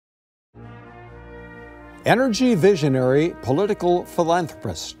Energy visionary, political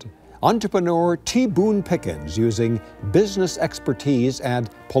philanthropist, entrepreneur T. Boone Pickens using business expertise and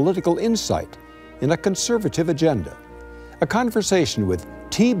political insight in a conservative agenda. A conversation with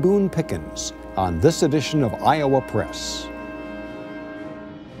T. Boone Pickens on this edition of Iowa Press.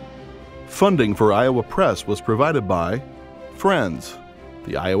 Funding for Iowa Press was provided by Friends,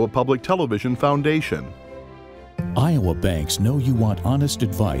 the Iowa Public Television Foundation. Iowa banks know you want honest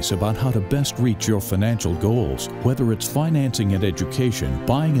advice about how to best reach your financial goals, whether it's financing an education,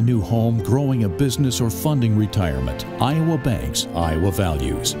 buying a new home, growing a business, or funding retirement. Iowa Banks, Iowa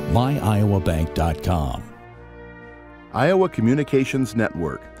Values. MyIowaBank.com. Iowa Communications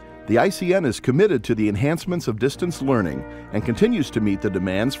Network. The ICN is committed to the enhancements of distance learning and continues to meet the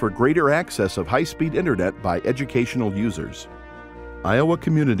demands for greater access of high-speed internet by educational users. Iowa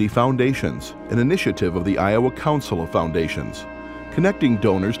Community Foundations, an initiative of the Iowa Council of Foundations, connecting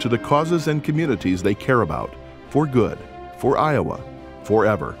donors to the causes and communities they care about, for good, for Iowa,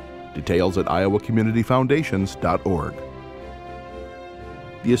 forever. Details at iowacommunityfoundations.org.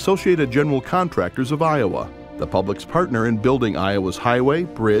 The Associated General Contractors of Iowa, the public's partner in building Iowa's highway,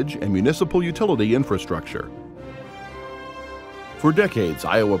 bridge, and municipal utility infrastructure. For decades,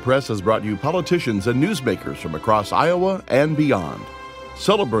 Iowa Press has brought you politicians and newsmakers from across Iowa and beyond,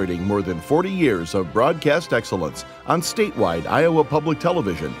 celebrating more than 40 years of broadcast excellence on statewide Iowa Public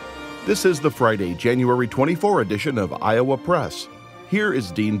Television. This is the Friday, January 24 edition of Iowa Press. Here is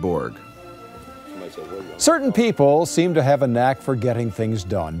Dean Borg. Certain people seem to have a knack for getting things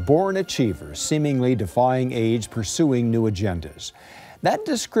done, born achievers, seemingly defying age, pursuing new agendas. That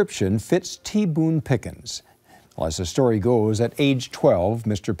description fits T. Boone Pickens. Well, as the story goes, at age 12,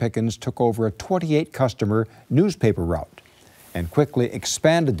 Mr. Pickens took over a 28-customer newspaper route and quickly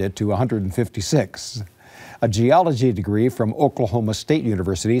expanded it to 156. A geology degree from Oklahoma State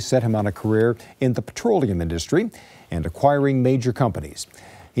University set him on a career in the petroleum industry and acquiring major companies.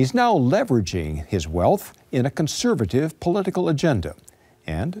 He's now leveraging his wealth in a conservative political agenda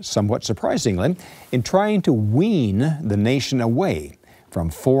and, somewhat surprisingly, in trying to wean the nation away from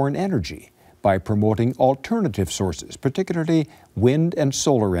foreign energy by promoting alternative sources, particularly wind and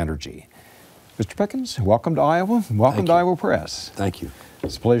solar energy. Mr. Pickens, welcome to Iowa. Welcome to Iowa Press. Thank you.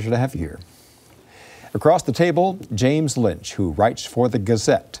 It's a pleasure to have you here. Across the table, James Lynch, who writes for the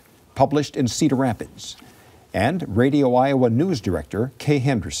Gazette, published in Cedar Rapids, and Radio Iowa News Director Kay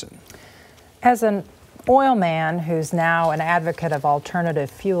Henderson. As an oil man who's now an advocate of alternative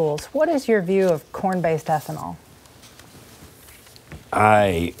fuels, what is your view of corn-based ethanol?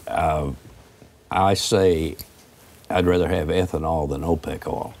 I say I'd rather have ethanol than OPEC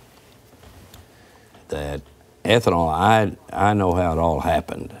oil. That ethanol, I know how it all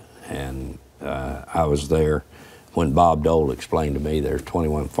happened, and I was there when Bob Dole explained to me there's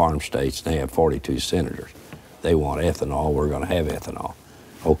 21 farm states and they have 42 senators. They want ethanol, we're going to have ethanol.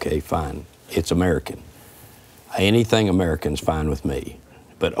 Okay, fine, it's American. Anything American's fine with me.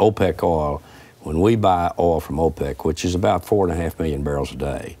 But OPEC oil, when we buy oil from OPEC, which is about 4.5 million barrels a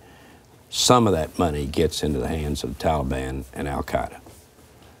day, some of that money gets into the hands of the Taliban and Al-Qaeda.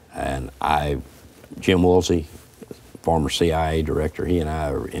 And Jim Woolsey, former CIA director, he and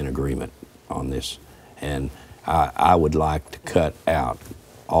I are in agreement on this. And I would like to cut out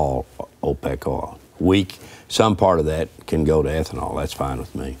all OPEC oil. Some part of that can go to ethanol. That's fine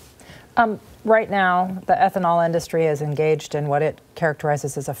with me. Right now, the ethanol industry is engaged in what it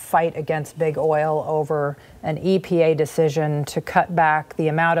characterizes as a fight against big oil over an EPA decision to cut back the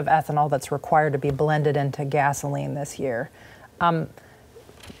amount of ethanol that's required to be blended into gasoline this year.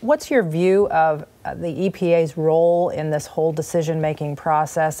 What's your view of the EPA's role in this whole decision-making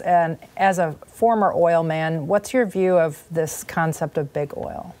process? And as a former oil man, what's your view of this concept of big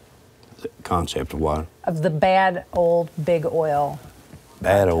oil? The concept of what? Of the bad old big oil.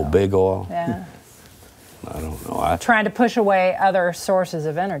 Bad old big oil? Yeah. I don't know. Trying to push away other sources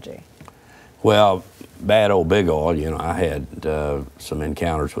of energy. Well, bad old big oil, you know, I had some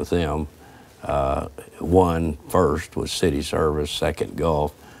encounters with them. One first was City Service, second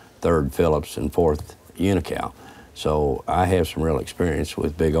Gulf, third Phillips, and fourth Unocal. So I have some real experience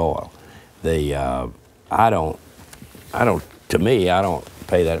with big oil. To me, I don't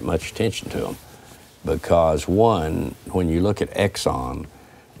pay that much attention to them. Because one, when you look at Exxon,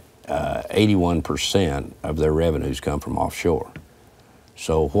 81% of their revenues come from offshore.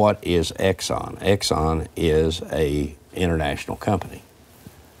 So what is Exxon? Exxon is an international company.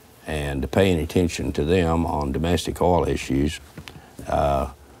 And to pay any attention to them on domestic oil issues,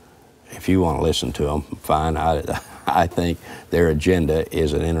 if you want to listen to them, fine. I think their agenda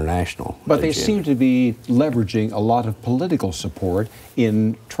is an international But they agenda. seem to be leveraging a lot of political support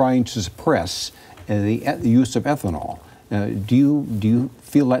in trying to suppress the use of ethanol. Do you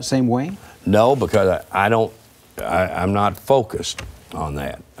feel that same way? No, because I'm not focused on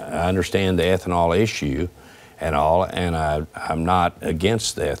that. I understand the ethanol issue and all, and I'm not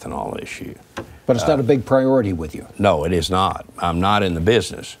against the ethanol issue. But it's not a big priority with you. No, it is not. I'm not in the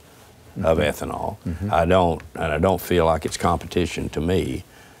business of ethanol. I don't feel like it's competition to me,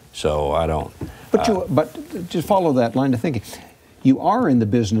 so I don't. But just follow that line of thinking. You are in the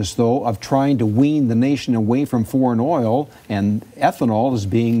business, though, of trying to wean the nation away from foreign oil, and ethanol is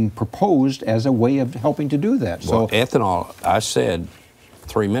being proposed as a way of helping to do that. Well, so ethanol, I said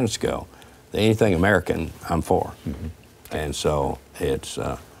 3 minutes ago, anything American, I'm for. And so it's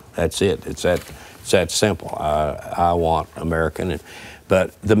that's it. It's that simple. I want American.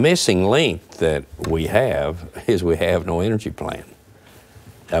 But the missing link that we have is we have no energy plan.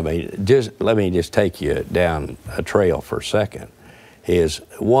 I mean, let me just take you down a trail for a second. Is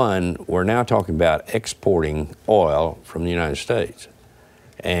one, we're now talking about exporting oil from the United States,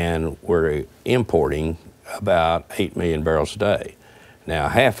 and we're importing about 8 million barrels a day. Now,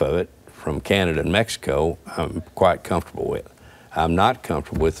 half of it from Canada and Mexico, I'm quite comfortable with. I'm not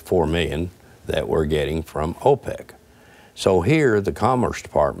comfortable with 4 million that we're getting from OPEC. So here, the Commerce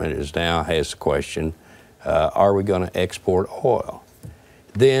Department has the question, are we going to export oil?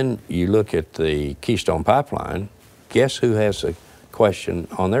 Then you look at the Keystone Pipeline, guess who has a question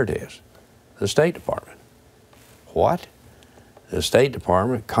on their desk? The State Department. What? The State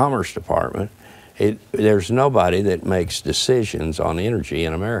Department, Commerce Department, there's nobody that makes decisions on energy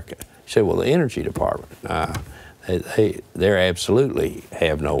in America. You say, well, the Energy Department, they absolutely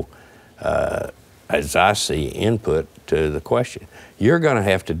have no, as I see, input to the question. You're going to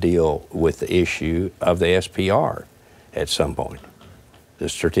have to deal with the issue of the SPR at some point, the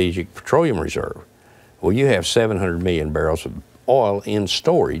Strategic Petroleum Reserve. Well, you have 700 million barrels of oil in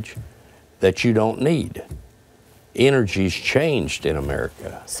storage that you don't need. Energy's changed in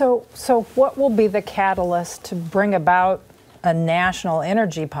America. So what will be the catalyst to bring about a national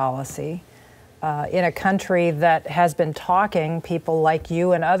energy policy in a country that has been talking, people like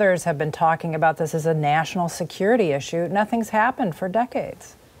you and others have been talking about this as a national security issue? Nothing's happened for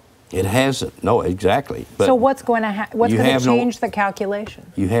decades. It hasn't. No, exactly. But so what's going to change the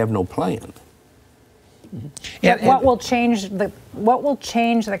calculation? You have no plan. What will change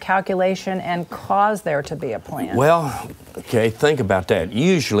the calculation and cause there to be a plan? Well, okay, think about that.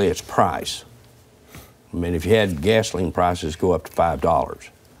 Usually it's price. I mean, if you had gasoline prices go up to $5,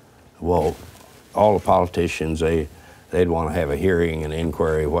 well, all the politicians, they'd want to have a hearing and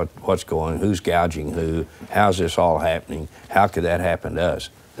inquiry, what's going, who's gouging who, how's this all happening, how could that happen to us?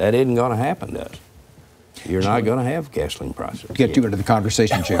 That isn't going to happen to us. You're not going to have gasoline prices. Get you into the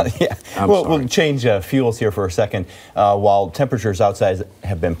conversation, Jim. Yeah. We'll change fuels here for a second. While temperatures outside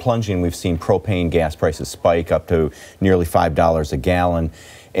have been plunging, we've seen propane gas prices spike up to nearly $5 a gallon.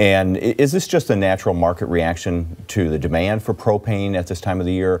 And is this just a natural market reaction to the demand for propane at this time of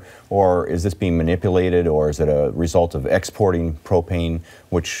the year, or is this being manipulated, or is it a result of exporting propane,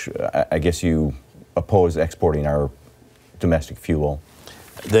 which I guess you oppose exporting our domestic fuel?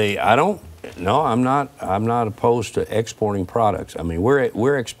 No, I'm not opposed to exporting products. I mean,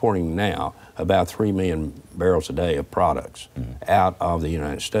 we're exporting now about 3 million barrels a day of products out of the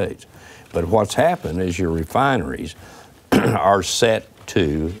United States. But what's happened is your refineries are set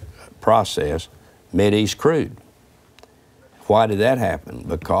to process Mideast crude. Why did that happen?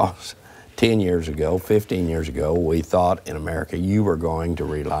 Because 10 years ago, 15 years ago, we thought in America you were going to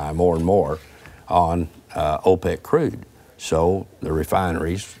rely more and more on OPEC crude. So the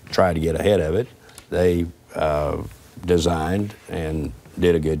refineries tried to get ahead of it. They designed and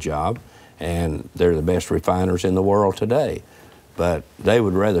did a good job, and they're the best refiners in the world today. But they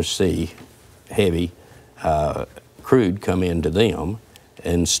would rather see heavy crude come into them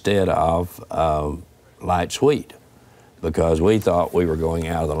instead of light sweet, because we thought we were going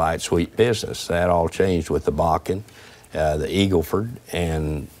out of the light sweet business. That all changed with the Bakken, the Eagle Ford,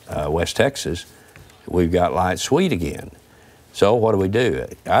 and West Texas. We've got light sweet again. So what do?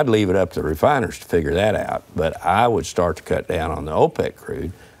 I'd leave it up to the refiners to figure that out, but I would start to cut down on the OPEC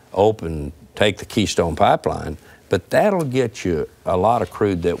crude, take the Keystone Pipeline, but that'll get you a lot of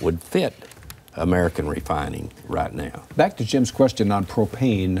crude that would fit American refining right now. Back to Jim's question on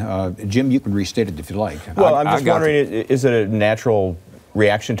propane. Jim, you can restate it if you like. Well, I'm just wondering, is it a natural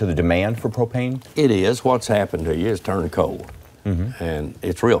reaction to the demand for propane? It is. What's happened to you is turned cold, and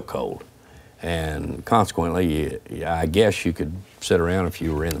it's real cold. And consequently, I guess you could sit around if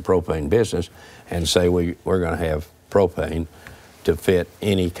you were in the propane business and say we're going to have propane to fit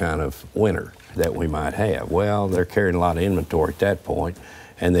any kind of winter that we might have. Well, they're carrying a lot of inventory at that point,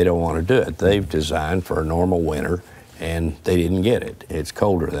 and they don't want to do it. They've designed for a normal winter, and they didn't get it. It's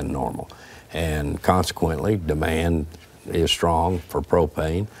colder than normal, and consequently, demand is strong for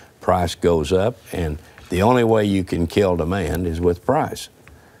propane. Price goes up, and the only way you can kill demand is with price.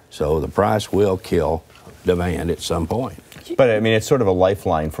 So the price will kill demand at some point. But I mean, it's sort of a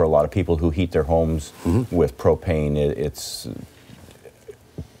lifeline for a lot of people who heat their homes with propane.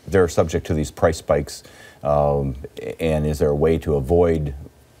 They're subject to these price spikes, and is there a way to avoid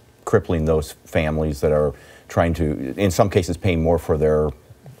crippling those families that are trying to, in some cases, paying more for their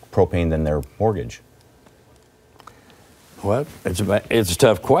propane than their mortgage? Well, it's a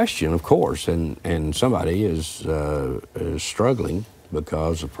tough question, of course, and somebody is struggling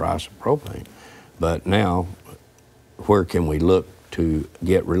because of the price of propane. But now, where can we look to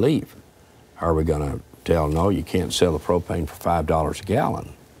get relief? Are we going to tell, no, you can't sell the propane for $5 a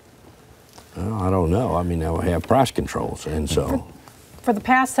gallon? Well, I don't know. I mean, they'll have price controls, and so. For the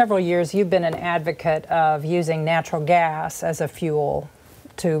past several years, you've been an advocate of using natural gas as a fuel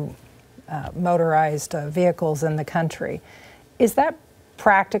to motorized vehicles in the country. Is that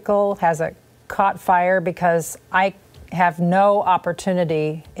practical? Has it caught fire? Because I have no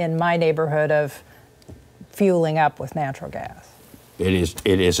opportunity in my neighborhood of fueling up with natural gas. It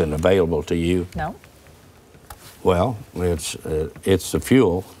isn't available to you? No. Well, it's the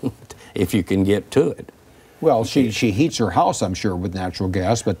fuel if you can get to it. Well, she heats her house, I'm sure, with natural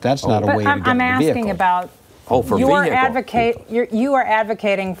gas, but that's not a way to get in the vehicle. I'm asking about. For you vehicle. are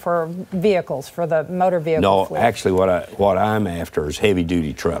advocating for vehicles, for the motor vehicle fleet. No, actually, what I'm after is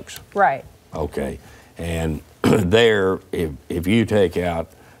heavy-duty trucks. Right. Okay, and there, if you take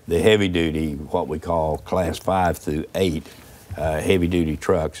out the heavy-duty, what we call Class 5 through 8 heavy-duty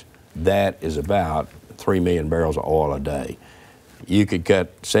trucks, that is about 3 million barrels of oil a day. You could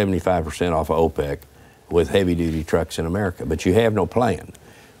cut 75% off of OPEC with heavy-duty trucks in America, but you have no plan.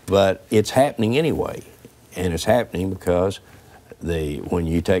 But it's happening anyway. And it's happening because when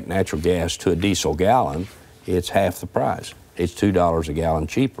you take natural gas to a diesel gallon, it's half the price. It's $2 a gallon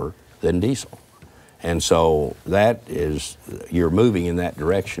cheaper than diesel. And so you're moving in that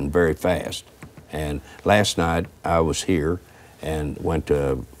direction very fast. And last night I was here and went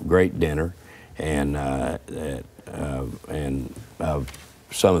to a great dinner, and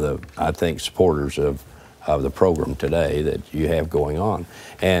some of the, I think, supporters of the program today that you have going on.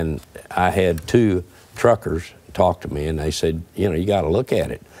 And I had two truckers talked to me, and they said, you know, you got to look at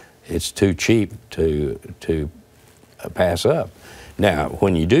it. It's too cheap to pass up. Now,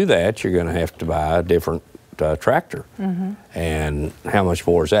 when you do that, you're going to have to buy a different tractor. And how much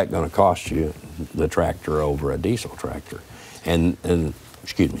more is that going to cost you, the tractor over a diesel tractor? And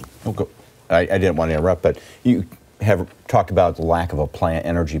excuse me. Okay. I didn't want to interrupt, but you have talked about the lack of a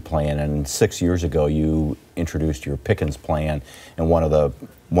energy plan, and 6 years ago you introduced your Pickens plan, and one of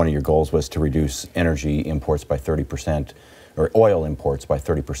your goals was to reduce energy imports by 30%, or oil imports by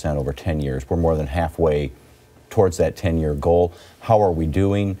 30% over 10 years. We're more than halfway towards that 10-year goal. How are we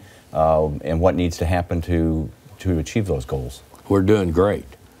doing, and what needs to happen to achieve those goals? We're doing great.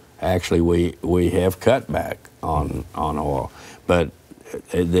 Actually, we have cut back on oil, but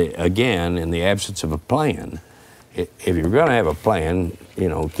again, in the absence of a plan, if you're going to have a plan, you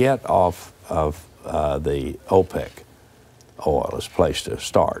know, get off of the OPEC oil as a place to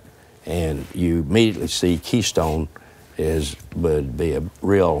start, and you immediately see Keystone would be a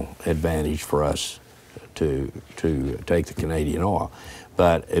real advantage for us to take the Canadian oil.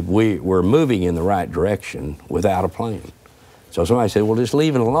 But if we're moving in the right direction without a plan. So somebody said, well, just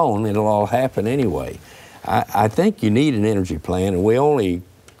leave it alone, it'll all happen anyway. I think you need an energy plan, and we only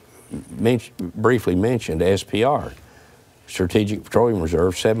briefly mentioned SPR, Strategic Petroleum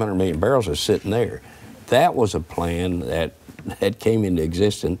Reserve. 700 million barrels is sitting there. That was a plan that came into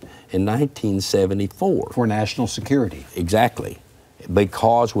existence in 1974. For national security. Exactly,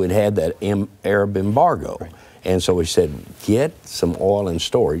 because we'd had that Arab embargo. Right. And so we said, get some oil in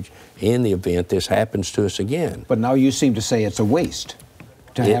storage in the event this happens to us again. But now you seem to say it's a waste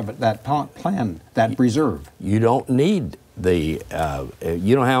to have that plan, that reserve. You don't need the,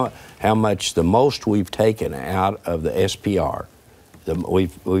 you know how much the most we've taken out of the SPR.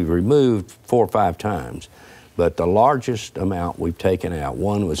 We've removed 4 or 5 times, but the largest amount we've taken out,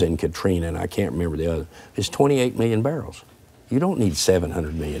 one was in Katrina, and I can't remember the other, is 28 million barrels. You don't need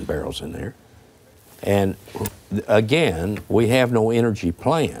 700 million barrels in there. And again, we have no energy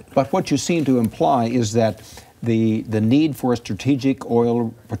plan. But what you seem to imply is that the need for a strategic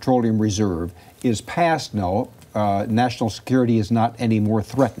oil petroleum reserve is past now. National security is not any more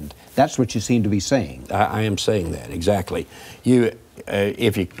threatened. That's what you seem to be saying. I am saying that, exactly.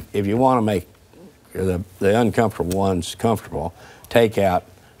 If you want to make the uncomfortable ones comfortable, take out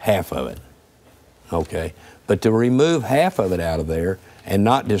half of it, okay? But to remove half of it out of there and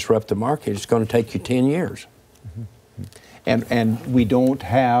not disrupt the market, it's going to take you 10 years. And we don't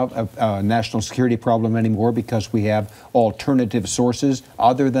have a national security problem anymore because we have alternative sources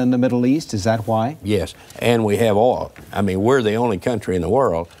other than the Middle East? Is that why? Yes, and we have oil. I mean, we're the only country in the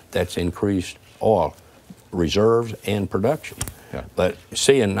world that's increased oil reserves and production. Yeah. But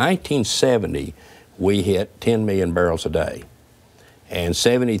see, in 1970, we hit 10 million barrels a day. And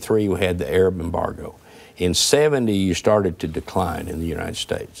 73, we had the Arab embargo. In 70, you started to decline in the United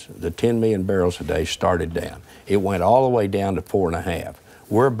States. The 10 million barrels a day started down. It went all the way down to 4.5.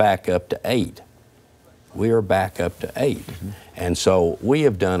 We're back up to 8. We are back up to 8. Mm-hmm. And so we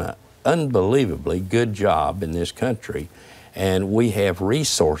have done an unbelievably good job in this country, and we have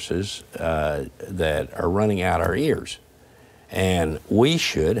resources that are running out our ears. And we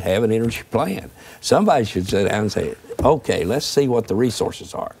should have an energy plan. Somebody should sit down and say, okay, let's see what the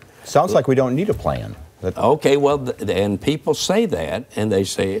resources are. Sounds like we don't need a plan. Okay, well, and people say that, and they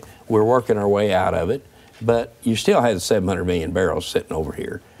say we're working our way out of it, but you still have 700 million barrels sitting over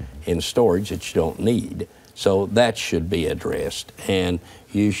here in storage that you don't need. So that should be addressed, and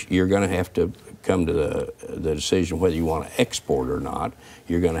you're going to have to come to the decision whether you want to export or not.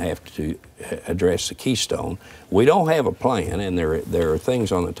 You're going to have to address the keystone. We don't have a plan, and there are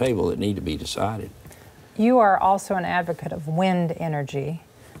things on the table that need to be decided. You are also an advocate of wind energy.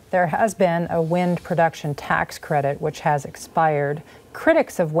 There has been a wind production tax credit which has expired.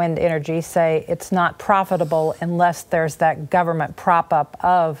 Critics of wind energy say it's not profitable unless there's that government prop-up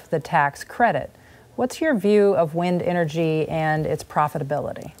of the tax credit. What's your view of wind energy and its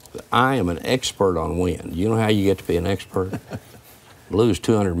profitability? I am an expert on wind. You know how you get to be an expert? Lose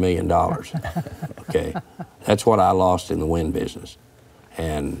 $200 million. Okay, that's what I lost in the wind business.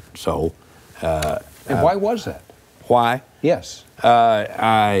 And so... and why was that? Why? Yes.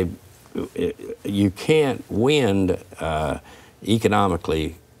 You can't, wind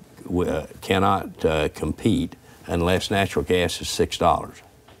economically cannot compete unless natural gas is $6.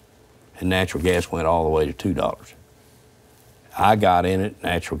 And natural gas went all the way to $2. I got in it,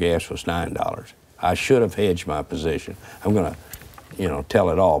 natural gas was $9. I should have hedged my position. I'm going to,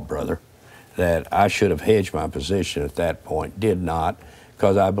 tell it all, brother, that I should have hedged my position at that point, did not,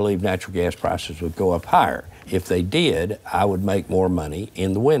 because I believe natural gas prices would go up higher. If they did, I would make more money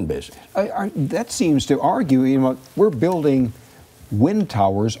in the wind business. That seems to argue, we're building wind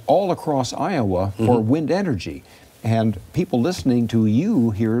towers all across Iowa for wind energy. And people listening to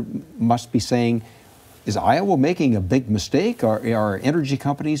you here must be saying, is Iowa making a big mistake? Are energy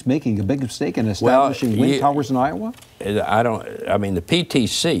companies making a big mistake in establishing wind towers in Iowa? I mean, the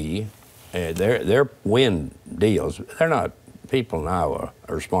PTC, their wind deals, they're not, people in Iowa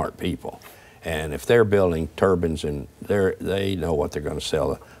are smart people. And if they're building turbines, and they know what they're going to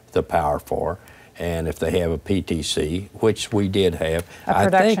sell the power for, and if they have a PTC, which we did have, I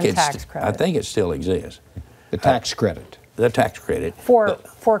think it still exists. The tax credit. The tax credit.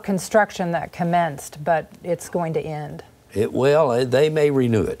 For construction that commenced, but it's going to end. Well, they may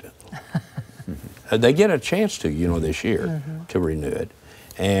renew it. They get a chance to, this year, to renew it.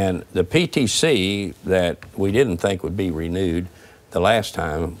 And the PTC that we didn't think would be renewed the last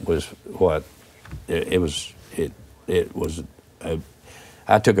time was what? I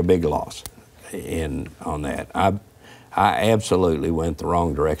took a big loss on that. I absolutely went the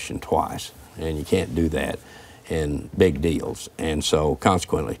wrong direction twice, and you can't do that in big deals. And so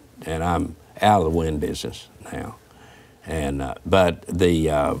consequently, and I'm out of the wind business now. And but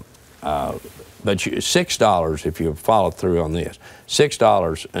 $6, if you follow through on this,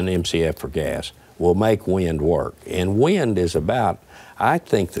 $6 an MCF for gas will make wind work. And wind is about, I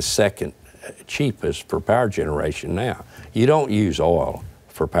think, the second cheapest for power generation now. You don't use oil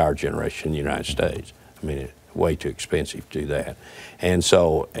for power generation in the United States. I mean, it's way too expensive to do that. And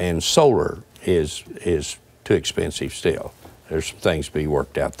so, and solar is too expensive still. There's some things to be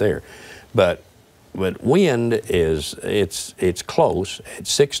worked out there. But wind is, it's close at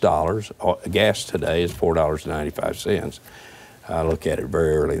 $6. Gas today is $4.95. I look at it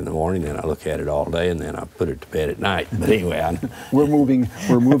very early in the morning, then I look at it all day, and then I put it to bed at night. But anyway, we're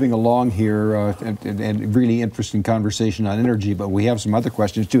moving along here, and really interesting conversation on energy. But we have some other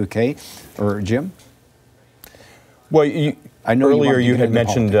questions too. Kay or Jim? Well, I know earlier you had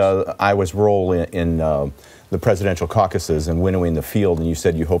mentioned Iowa's role in the presidential caucuses and winnowing the field, and you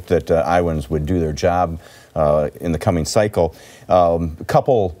said you hoped that Iowans would do their job in the coming cycle. A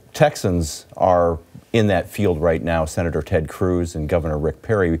couple Texans are in that field right now. Senator Ted Cruz and Governor Rick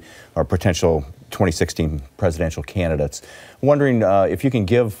Perry are potential 2016 presidential candidates. Wondering if you can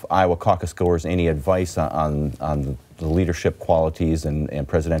give Iowa caucus goers any advice on the leadership qualities and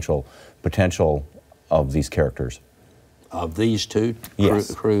presidential potential of these characters? Of these two,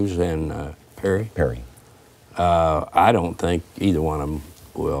 yes. Cruz and Perry? Perry. I don't think either one of them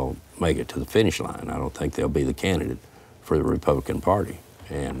will make it to the finish line. I don't think they'll be the candidate for the Republican Party.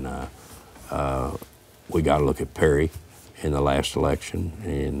 And we got to look at Perry in the last election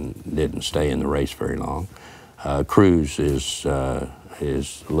and didn't stay in the race very long. Cruz is a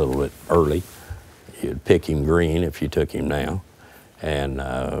little bit early. You'd pick him green if you took him now. And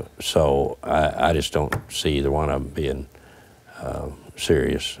so I just don't see either one of them being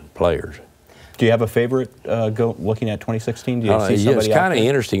serious players. Do you have a favorite looking at 2016? Do you see somebody It's kind of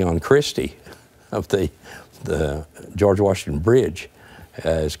interesting on Christie of the George Washington Bridge.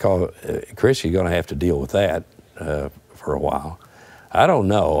 It's called, Christie's going to have to deal with that for a while. I don't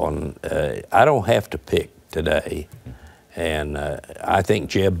know. I don't have to pick today. And I think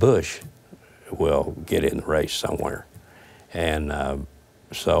Jeb Bush will get in the race somewhere. And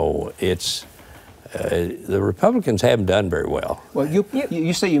so it's, the Republicans haven't done very well. Well,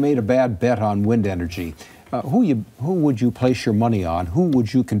 you say you made a bad bet on wind energy. Who would you place your money on? Who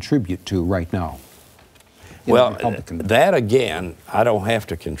would you contribute to right now? Well, that again, I don't have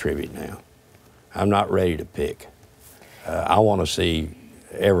to contribute now. I'm not ready to pick. I want to see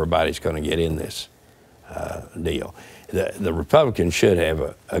everybody's going to get in this deal. The Republicans should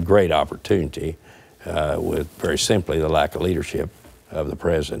have a great opportunity with, very simply, the lack of leadership of the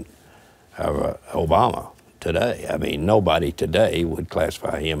president, of Obama today. I mean, nobody today would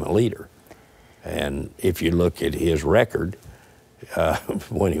classify him a leader. And if you look at his record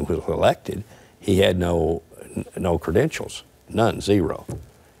when he was elected, he had no credentials, none, zero.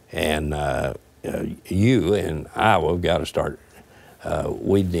 And you in Iowa have got to start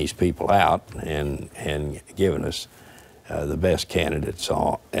weeding these people out and giving us the best candidates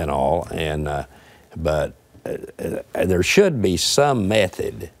and all. But there should be some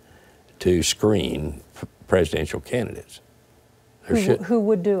method to screen presidential candidates. Who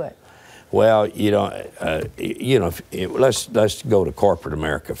would do it? Well, let's go to corporate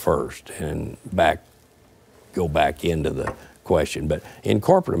America first and go back into the question. But in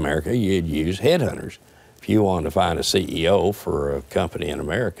corporate America, you'd use headhunters. If you wanted to find a CEO for a company in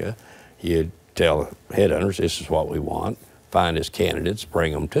America, you'd tell headhunters, this is what we want, find us candidates,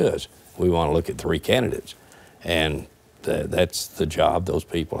 bring them to us. We want to look at 3 candidates. And that's the job those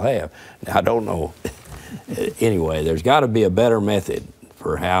people have. Now, I don't know. Anyway, there's got to be a better method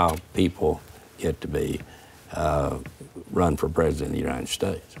for how people get to be run for president of the United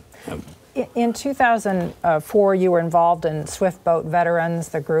States. In 2004, you were involved in Swift Boat Veterans,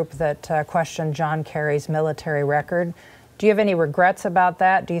 the group that questioned John Kerry's military record. Do you have any regrets about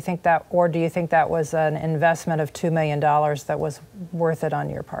that? Do you think that was an investment of $2 million that was worth it on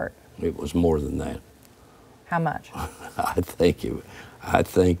your part? It was more than that. How much? I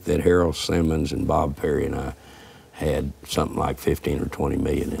think that Harold Simmons and Bob Perry and I had something like 15 or 20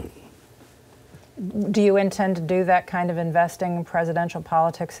 million in it. Do you intend to do that kind of investing in presidential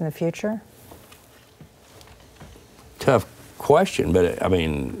politics in the future? Tough question, but I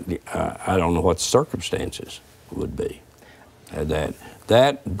mean, I don't know what the circumstances would be.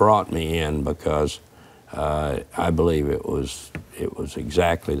 That brought me in because I believe it was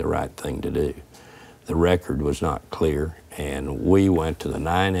exactly the right thing to do. The record was not clear, and we went to the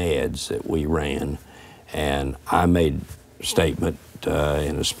 9 ads that we ran, and I made a statement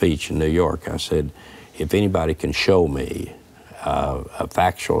in a speech in New York. I said, if anybody can show me a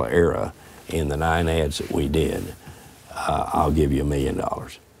factual error in the 9 ads that we did, I'll give you $1 million.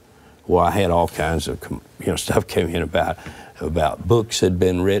 Well, I had all kinds of stuff came in about books had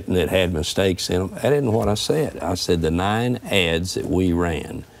been written that had mistakes in them. That isn't what I said. I said the 9 ads that we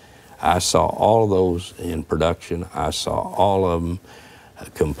ran, I saw all of those in production. I saw all of them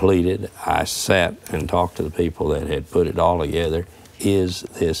completed. I sat and talked to the people that had put it all together. Is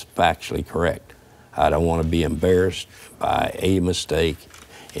this factually correct? I don't want to be embarrassed by a mistake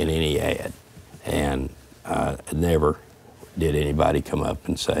in any ad. And never did anybody come up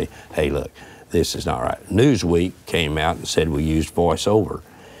and say, hey, look, this is not right. Newsweek came out and said we used voiceover.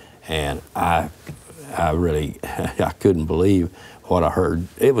 And I really, I couldn't believe what I heard.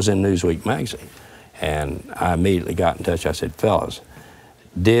 It was in Newsweek magazine. And I immediately got in touch. I said, fellas,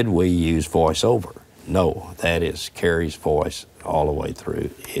 did we use voiceover? No, that is Kerry's voice all the way through.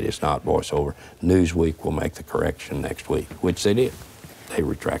 It is not voiceover. Newsweek will make the correction next week, which they did. They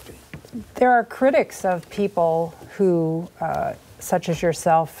retracted. There are critics of people who, such as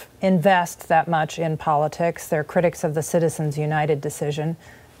yourself, invest that much in politics. They're critics of the Citizens United decision.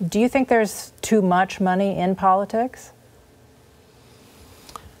 Do you think there's too much money in politics?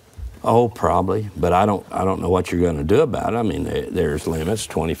 Oh, probably, but I don't know what you're going to do about it. I mean, there's limits,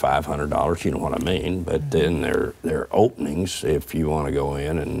 $2,500. You know what I mean. But then there are openings if you want to go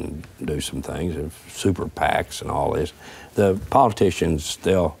in and do some things. If super PACs and all this, the politicians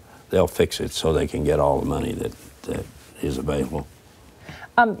they'll fix it so they can get all the money that is available.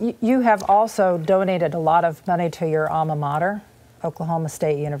 You have also donated a lot of money to your alma mater, Oklahoma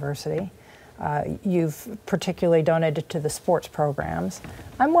State University. You've particularly donated to the sports programs.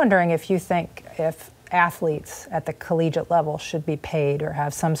 I'm wondering if you think if athletes at the collegiate level should be paid or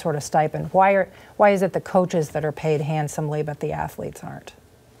have some sort of stipend. Why is it the coaches that are paid handsomely but the athletes aren't?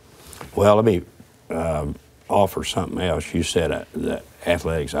 Well, let me offer something else. You said the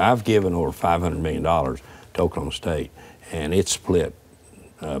athletics. I've given over $500 million to Oklahoma State, and it's split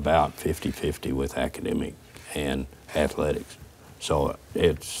about 50-50 with academic and athletics. So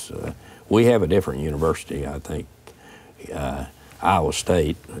it's we have a different university, I think. Iowa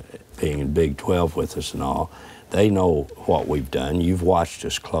State, being in Big 12 with us and all, they know what we've done. You've watched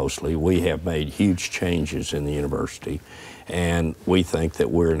us closely. We have made huge changes in the university, and we think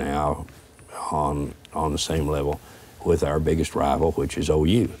that we're now on the same level with our biggest rival, which is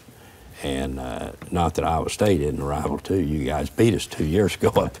OU. And not that Iowa State isn't a rival too. You guys beat us 2 years ago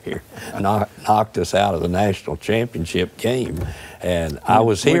up here, knocked us out of the national championship game, and I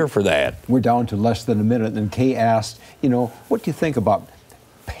was here for that. We're down to less than a minute, and Kay asked, what do you think about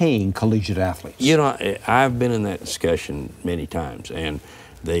paying collegiate athletes? You know, I've been in that discussion many times, and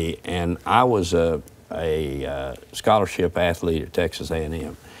I was a scholarship athlete at Texas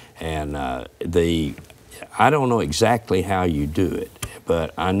A&M, and I don't know exactly how you do it,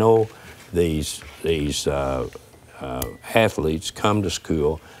 but I know these athletes come to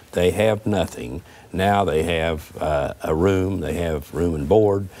school, they have nothing. Now they have a room, they have room and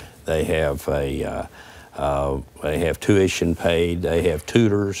board, they have tuition paid, they have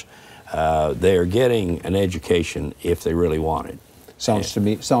tutors. They're getting an education if they really want it. Sounds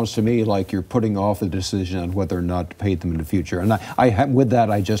to me like you're putting off the decision on whether or not to pay them in the future. And with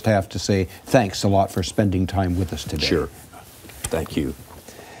that, I just have to say thanks a lot for spending time with us today. Sure. Thank you.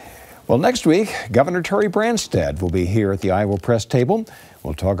 Well, next week, Governor Terry Branstad will be here at the Iowa Press Table.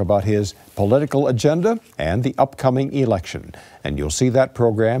 We'll talk about his political agenda and the upcoming election. And you'll see that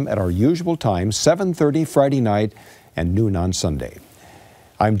program at our usual time, 7:30 Friday night and noon on Sunday.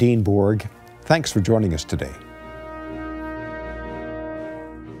 I'm Dean Borg. Thanks for joining us today.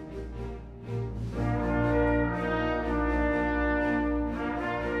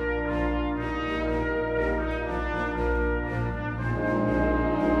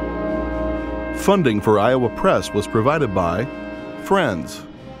 Funding for Iowa Press was provided by Friends,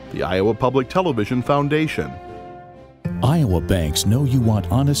 the Iowa Public Television Foundation. Iowa banks know you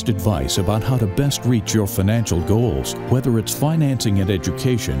want honest advice about how to best reach your financial goals, whether it's financing and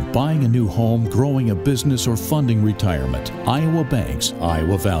education, buying a new home, growing a business, or funding retirement. Iowa Banks,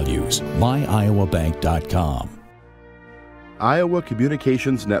 Iowa Values. MyIowaBank.com. Iowa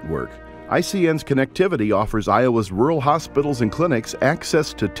Communications Network. ICN's connectivity offers Iowa's rural hospitals and clinics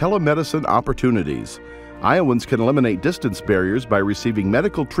access to telemedicine opportunities. Iowans can eliminate distance barriers by receiving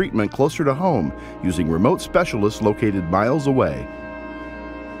medical treatment closer to home using remote specialists located miles away.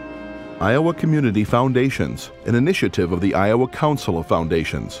 Iowa Community Foundations, an initiative of the Iowa Council of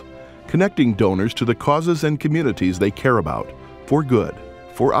Foundations, connecting donors to the causes and communities they care about, for good,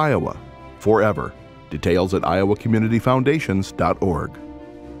 for Iowa, forever. Details at iowacommunityfoundations.org.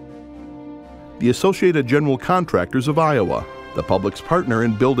 The Associated General Contractors of Iowa, the public's partner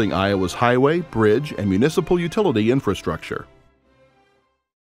in building Iowa's highway, bridge, and municipal utility infrastructure.